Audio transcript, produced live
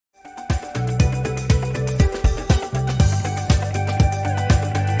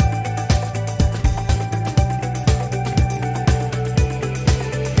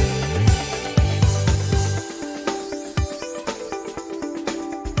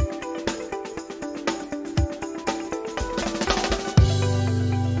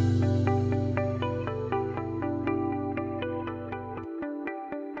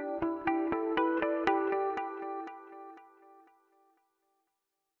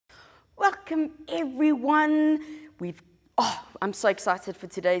welcome everyone. I'm so excited for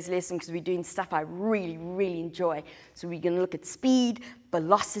today's lesson because we're doing stuff I really, really enjoy. So we're going to look at speed,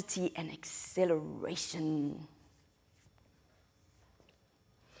 velocity, and acceleration.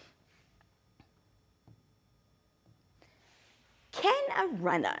 Can a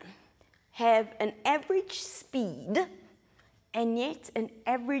runner have an average speed and yet an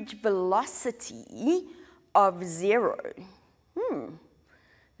average velocity of 0?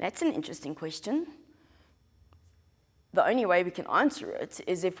 That's an interesting question. The only way we can answer it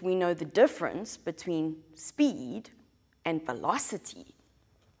is if we know the difference between speed and velocity.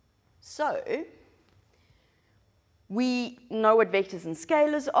 So, we know what vectors and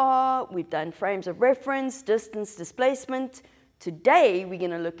scalars are. We've done frames of reference, distance, displacement. Today, we're going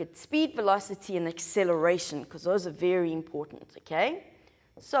to look at speed, velocity, and acceleration, because those are very important, okay?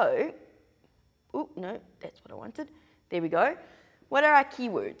 So, no, that's what I wanted. There we go. What are our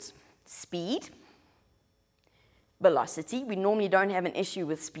keywords? Speed, velocity. We normally don't have an issue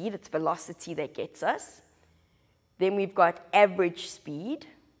with speed. It's velocity that gets us. Then we've got average speed,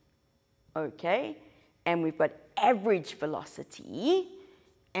 okay? And we've got average velocity.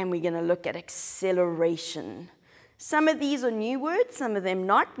 And we're going to look at acceleration. Some of these are new words, some of them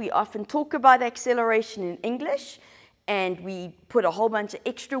not. We often talk about acceleration in English, and we put a whole bunch of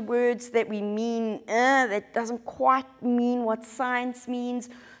extra words that we mean, that doesn't quite mean what science means.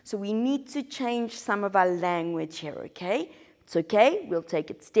 So we need to change some of our language here, okay? It's okay, we'll take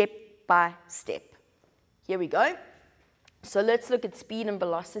it step by step. Here we go. So let's look at speed and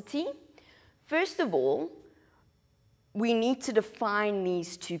velocity. First of all, we need to define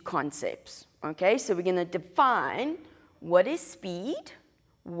these two concepts. Okay, so we're going to define what is speed,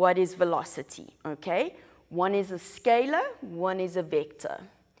 what is velocity, okay? One is a scalar, one is a vector.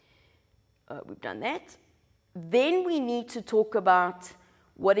 We've done that. Then we need to talk about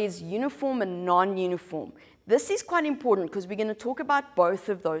what is uniform and non-uniform. This is quite important because we're going to talk about both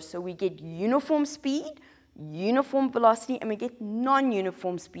of those. So we get uniform speed, uniform velocity, and we get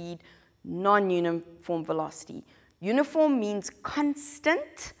non-uniform speed, non-uniform velocity. Uniform means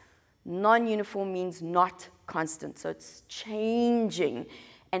constant. Non-uniform means not constant, so it's changing.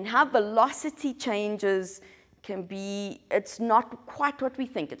 And how velocity changes can be, it's not quite what we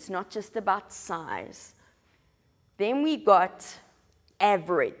think. It's not just about size. Then we got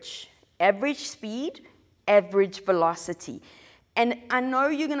average. Average speed, average velocity. And I know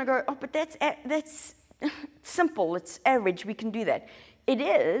you're going to go, oh, but that's simple. It's average. We can do that. It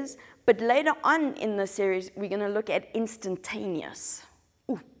is, but later on in the series, we're going to look at instantaneous.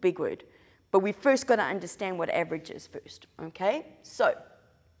 Ooh, big word. But we first got to understand what average is first, okay? So,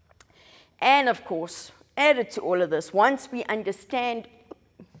 and of course, added to all of this, once we understand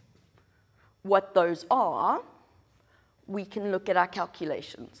what those are, we can look at our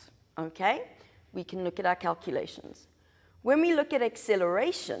calculations, okay? We can look at our calculations. When we look at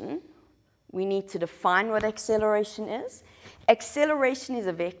acceleration, we need to define what acceleration is. Acceleration is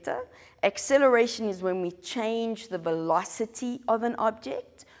a vector. Acceleration is when we change the velocity of an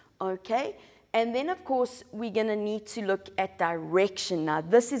object, okay? And then, of course, we're going to need to look at direction. Now,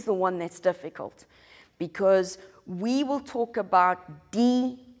 this is the one that's difficult because we will talk about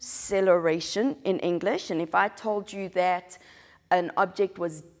deceleration in English. And if I told you that an object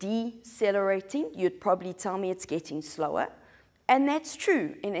was decelerating, you'd probably tell me it's getting slower. And that's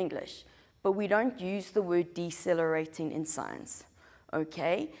true in English. But we don't use the word decelerating in science,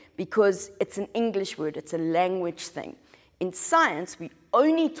 okay? Because it's an English word, it's a language thing. In science, we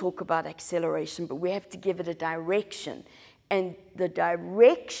only talk about acceleration, but we have to give it a direction. And the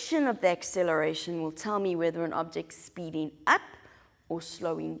direction of the acceleration will tell me whether an object's speeding up or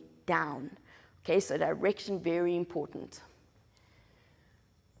slowing down. Okay, so direction, very important.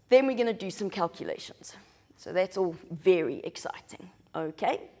 Then we're going to do some calculations. So that's all very exciting,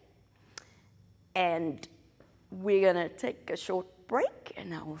 okay? And we're going to take a short break,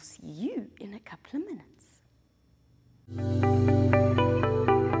 and I will see you in a couple of minutes.